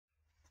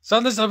So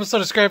on this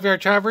episode of Scrapyard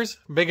Choppers,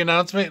 big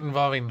announcement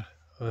involving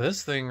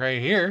this thing right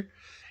here.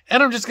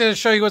 And I'm just going to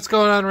show you what's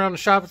going on around the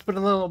shop. It's been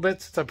a little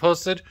bit since I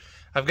posted.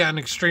 I've gotten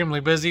extremely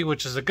busy,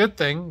 which is a good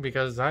thing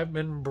because I've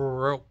been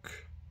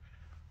broke.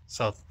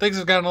 So things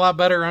have gotten a lot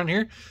better around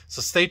here.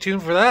 So stay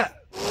tuned for that.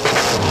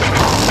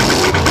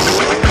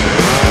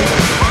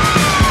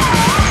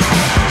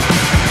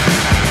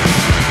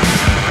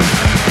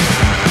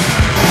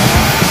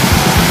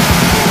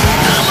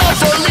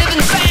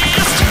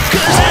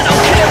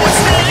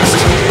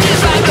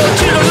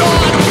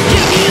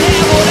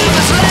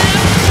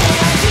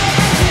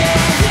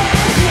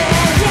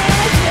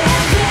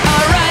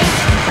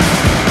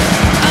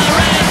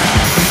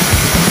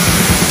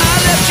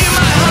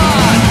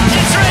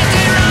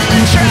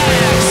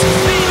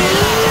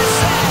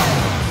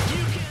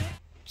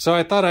 So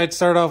I thought I'd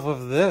start off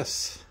with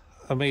this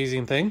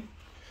amazing thing.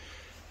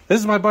 This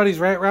is my buddy's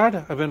rat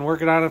rod. I've been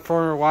working on it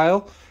for a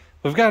while.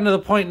 We've gotten to the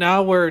point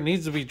now where it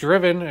needs to be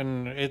driven,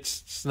 and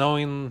it's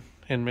snowing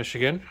in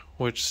Michigan,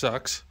 which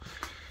sucks,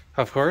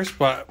 of course.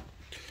 But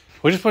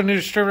we just put a new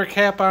distributor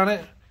cap on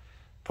it,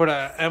 put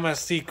a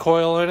MSC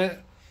coil in it,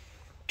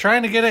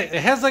 trying to get it.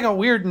 It has like a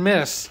weird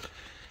miss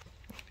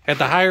at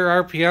the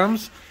higher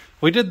RPMs.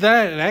 We did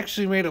that, and it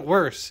actually made it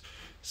worse.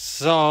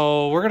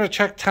 So we're going to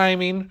check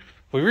timing.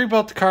 We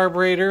rebuilt the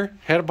carburetor,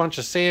 had a bunch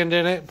of sand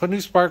in it, put new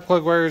spark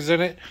plug wires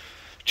in it,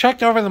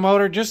 checked over the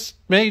motor, just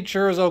made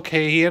sure it was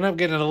okay. He ended up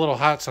getting it a little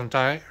hot some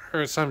time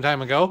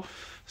ago.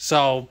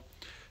 So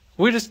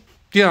we just,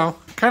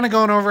 kind of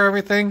going over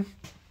everything,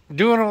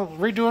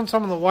 redoing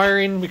some of the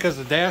wiring because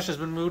the dash has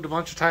been moved a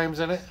bunch of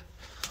times in it.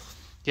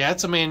 Yeah,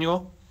 it's a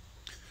manual.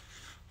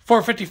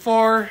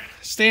 454,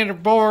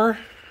 standard bore,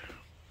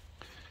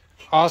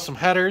 awesome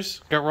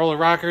headers, got roller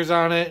rockers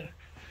on it.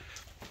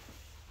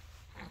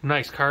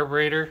 Nice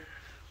carburetor.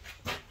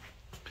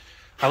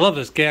 I love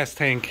this gas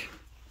tank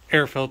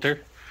air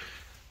filter.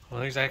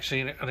 Well, there's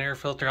actually an air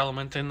filter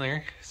element in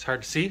there. It's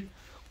hard to see.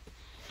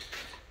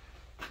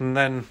 And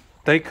then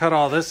they cut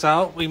all this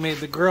out. We made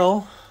the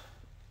grill.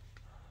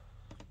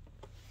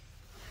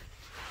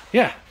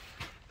 Yeah.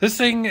 This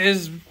thing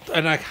is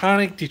an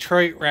iconic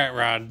Detroit rat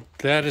rod.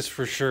 That is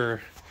for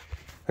sure.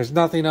 There's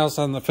nothing else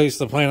on the face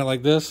of the planet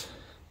like this.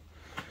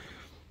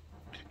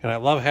 And I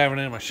love having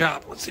it in my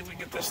shop. Let's see if we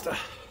can get this to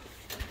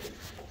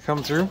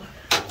come through.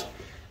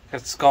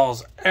 Got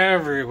skulls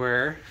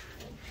everywhere.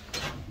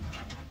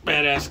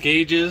 Badass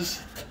gauges.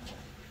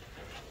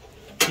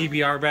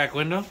 EBR back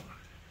window.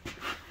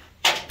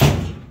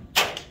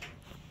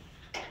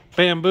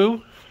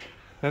 Bamboo.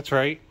 That's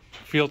right.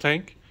 Fuel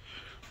tank.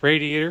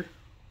 Radiator.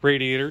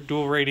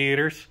 Dual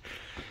radiators.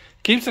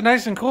 Keeps it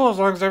nice and cool as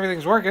long as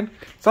everything's working.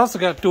 It's also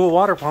got dual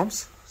water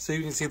pumps. So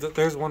you can see that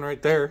there's one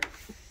right there.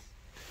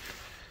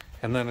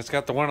 And then it's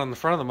got the one on the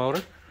front of the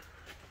motor.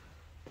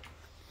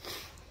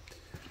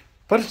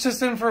 But it's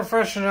just in for a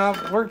freshen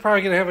up. We're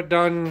probably going to have it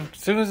done as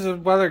soon as the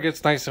weather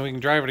gets nice and we can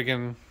drive it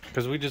again,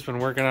 because we've just been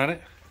working on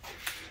it.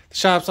 The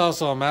shop's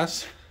also a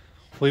mess.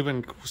 We've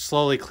been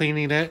slowly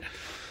cleaning it,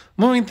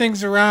 moving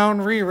things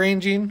around,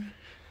 rearranging.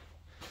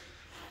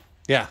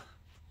 Yeah.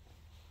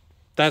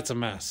 That's a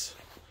mess.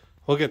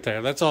 We'll get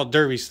there. That's all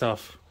derby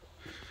stuff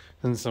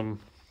and some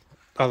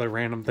other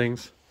random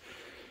things.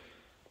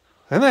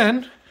 And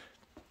then,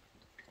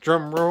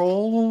 drum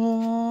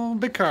roll,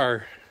 big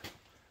car.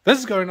 This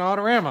is going to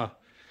Autorama.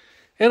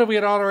 It'll be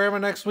at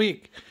Autorama next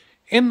week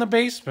in the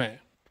basement.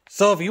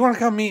 So if you want to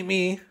come meet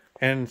me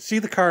and see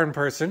the car in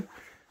person,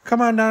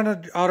 come on down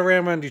to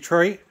Autorama in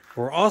Detroit.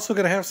 We're also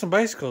going to have some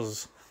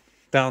bicycles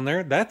down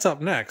there. That's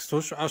up next.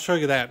 I'll show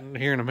you that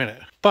here in a minute.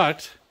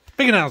 But,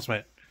 big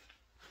announcement.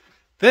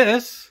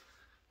 This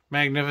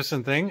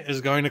magnificent thing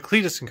is going to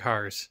Cleetus and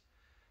Cars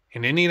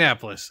in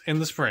Indianapolis in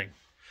the spring.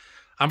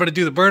 I'm going to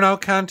do the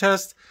burnout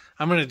contest.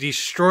 I'm going to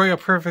destroy a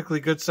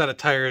perfectly good set of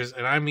tires,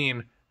 and I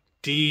mean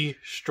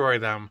destroy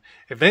them.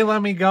 If they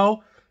let me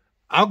go,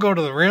 I'll go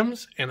to the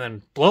rims and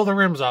then blow the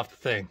rims off the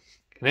thing.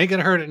 It ain't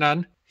gonna hurt it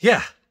none.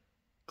 Yeah,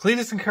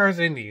 Cleetus and Cars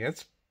Indy.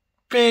 It's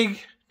big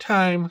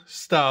time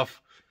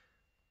stuff.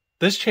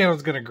 This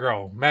channel's gonna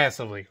grow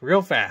massively,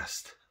 real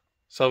fast.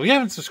 So if you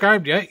haven't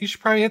subscribed yet, you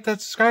should probably hit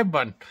that subscribe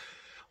button.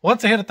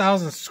 Once I hit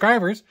 1,000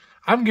 subscribers,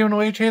 I'm giving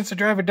away a chance to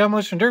drive a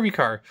demolition derby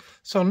car.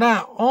 So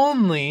not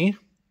only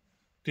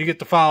do you get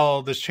to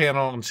follow this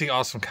channel and see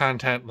awesome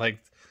content like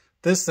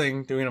this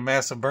thing doing a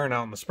massive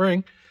burnout in the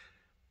spring,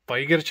 but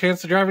you get a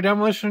chance to drive a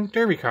demolition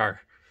derby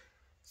car.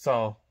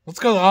 So let's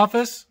go to the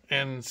office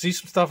and see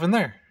some stuff in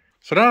there.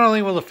 So not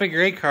only will the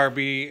figure 8 car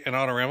be an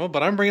Autorama,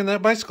 but I'm bringing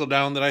that bicycle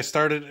down that I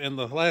started in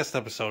the last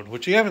episode,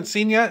 which you haven't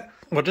seen yet.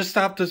 Well, just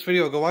stop this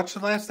video, go watch the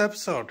last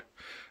episode.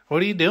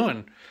 What are you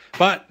doing?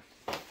 But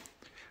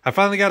I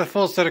finally got a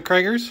full set of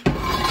Krager's,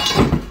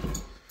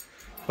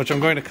 which I'm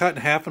going to cut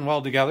in half and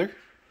weld together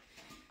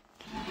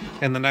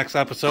in the next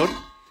episode.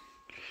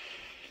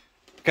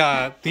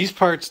 Got these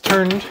parts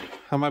turned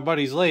on my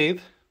buddy's lathe,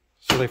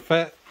 so they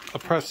fit a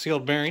press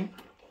sealed bearing,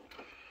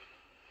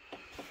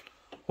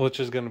 which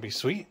is going to be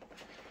sweet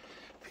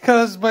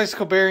because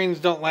bicycle bearings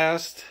don't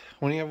last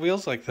when you have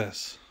wheels like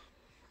this.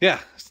 Yeah,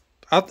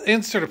 I'll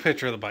insert a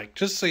picture of the bike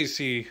just so you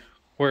see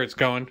where it's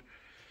going.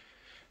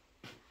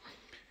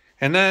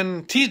 And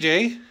then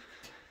TJ,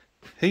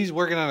 he's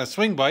working on a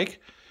swing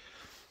bike.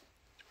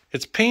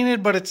 It's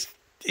painted, but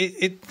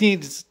it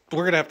needs,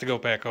 we're going to have to go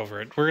back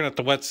over it. We're going to have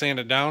to wet sand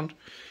it down.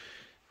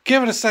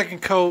 Give it a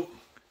second coat.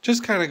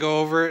 Just kind of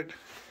go over it.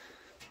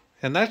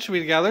 And that should be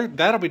together.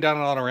 That'll be done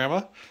at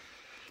Autorama.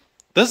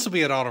 This will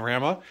be at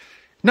Autorama.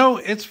 No,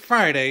 it's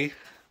Friday.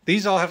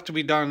 These all have to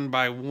be done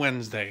by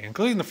Wednesday,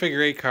 including the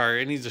figure 8 car.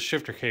 It needs a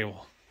shifter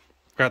cable.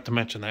 Forgot to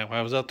mention that while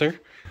I was out there.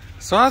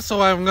 So also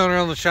while I'm going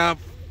around the shop,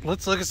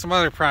 let's look at some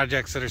other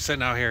projects that are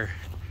sitting out here.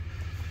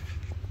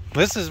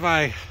 This is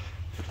my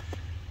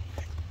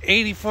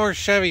 84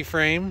 Chevy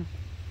frame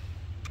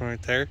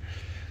right there.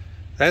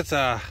 That's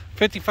a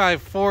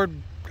 55 Ford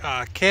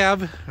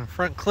cab and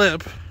front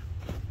clip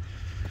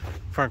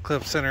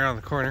center on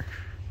the corner,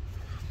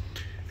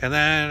 and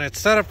then it's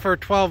set up for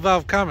 12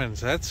 valve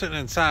Cummins. That's sitting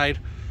inside.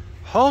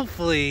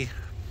 Hopefully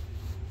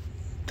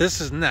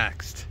this is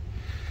next.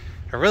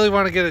 I really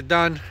want to get it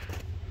done.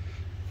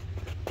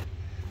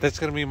 That's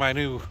going to be my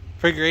new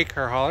figure 8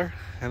 car hauler.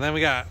 And then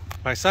we got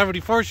my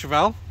 74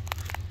 Chevelle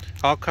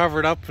all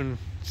covered up and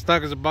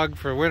snug as a bug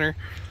for winter.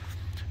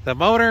 The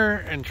motor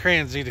and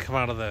trans need to come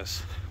out of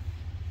this.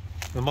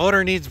 The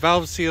motor needs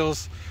valve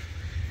seals,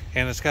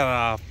 and it's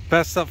got a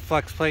messed up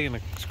flex plate and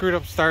a screwed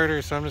up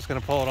starter, so I'm just going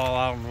to pull it all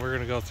out and we're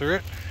going to go through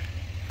it.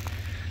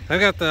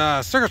 I've got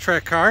the Circle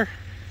Track car.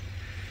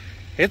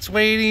 It's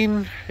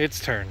waiting its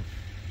turn.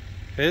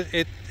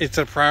 It's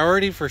a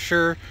priority for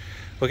sure.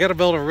 We got to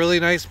build a really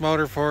nice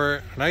motor for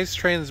it, a nice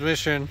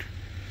transmission.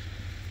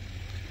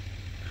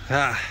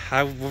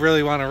 I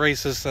really want to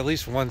race this at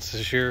least once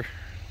this year.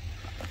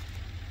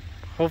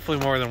 Hopefully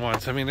more than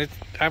once. I mean, I'm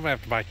going to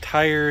have to buy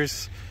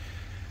tires.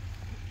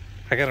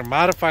 I got to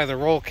modify the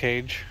roll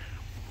cage.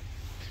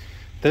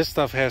 This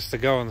stuff has to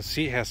go and the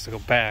seat has to go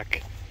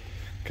back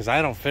because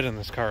I don't fit in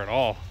this car at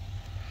all.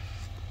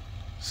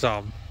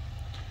 So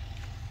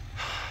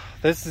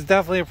this is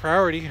definitely a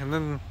priority. And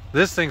then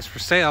this thing's for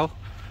sale.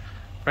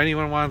 If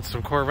anyone wants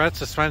some Corvette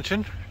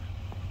suspension,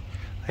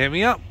 hit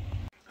me up.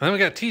 And then we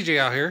got TJ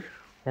out here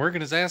working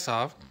his ass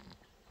off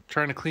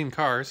trying to clean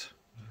cars.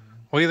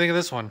 What do you think of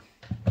this one?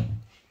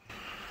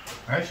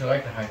 I actually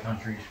like the High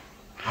Countries.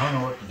 I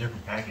don't know what the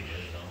different package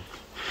is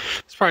though.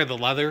 It's probably the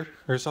leather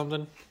or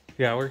something.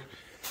 Yeah,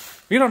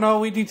 we don't know.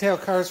 We detail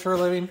cars for a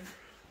living.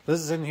 This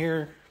is in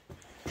here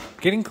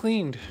getting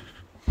cleaned.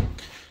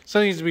 So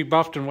it needs to be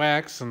buffed and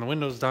waxed, and the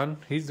window's done.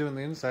 He's doing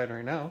the inside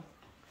right now.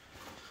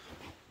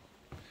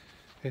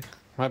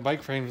 My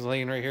bike frame's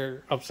laying right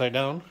here upside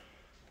down.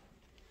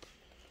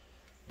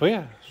 But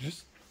yeah,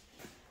 just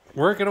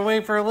working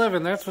away for a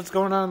living. That's what's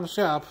going on in the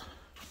shop.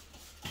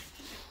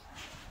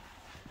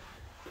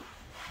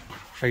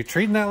 Are you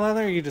treating that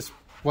leather, or are you just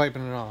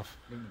wiping it off?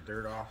 Getting the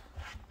dirt off.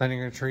 Then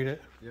you're going to treat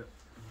it? Yep.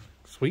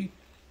 Sweet.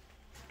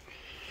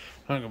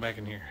 I'm going to go back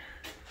in here.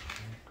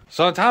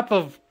 So on top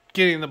of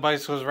getting the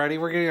bicycles ready,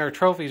 we're getting our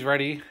trophies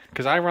ready.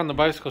 Because I run the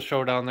bicycle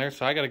show down there,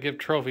 so I got to give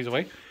trophies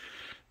away.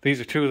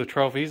 These are two of the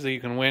trophies that you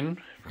can win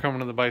for coming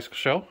to the bicycle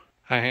show.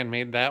 I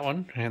handmade that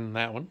one and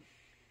that one.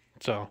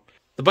 So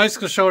the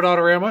bicycle show at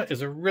Autorama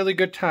is a really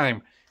good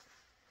time.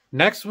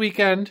 Next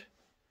weekend,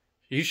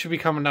 you should be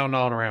coming down to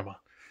Autorama.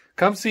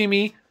 Come see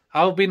me.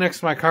 I'll be next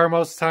to my car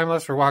most of the time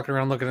unless we're walking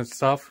around looking at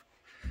stuff.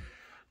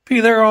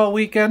 Be there all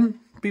weekend.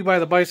 Be by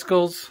the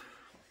bicycles.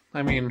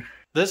 I mean,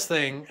 this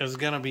thing is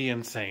going to be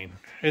insane.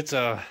 It's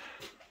a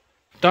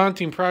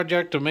daunting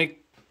project to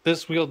make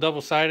this wheel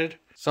double-sided.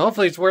 So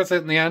hopefully it's worth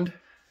it in the end.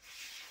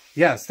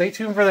 Yeah, stay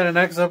tuned for the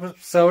next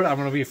episode. I'm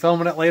going to be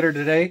filming it later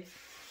today.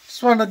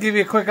 Just wanted to give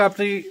you a quick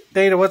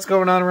update of what's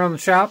going on around the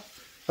shop.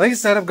 Like I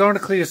said, I'm going to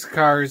Cleetus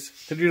Cars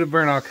to do the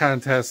burnout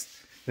contest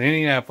in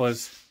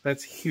Indianapolis.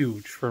 That's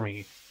huge for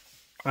me.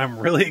 I'm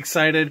really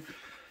excited.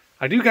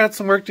 I do got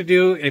some work to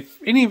do. If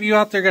any of you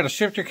out there got a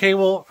shifter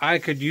cable, I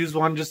could use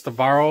one just to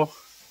borrow.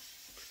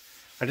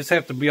 I just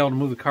have to be able to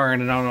move the car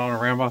in and out of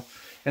Autorama.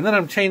 And then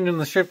I'm changing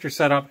the shifter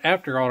setup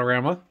after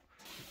Autorama.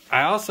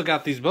 I also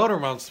got these motor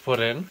mounts to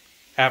put in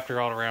after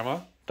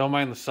Autorama. Don't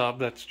mind the sub,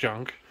 that's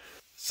junk.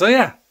 So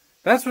yeah,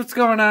 that's what's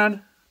going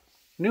on.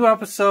 New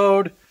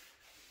episode.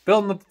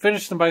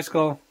 Finishing the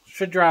bicycle.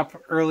 Should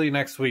drop early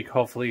next week,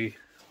 hopefully.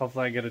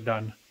 Hopefully I get it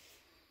done.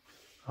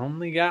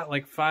 Only got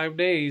like 5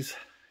 days.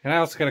 And I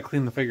also got to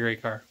clean the figure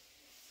 8 car.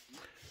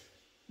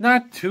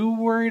 Not too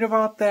worried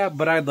about that,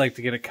 but I'd like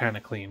to get it kind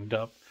of cleaned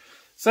up.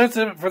 So that's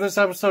it for this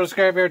episode of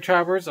Sky Bear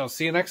Choppers. I'll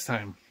see you next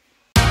time.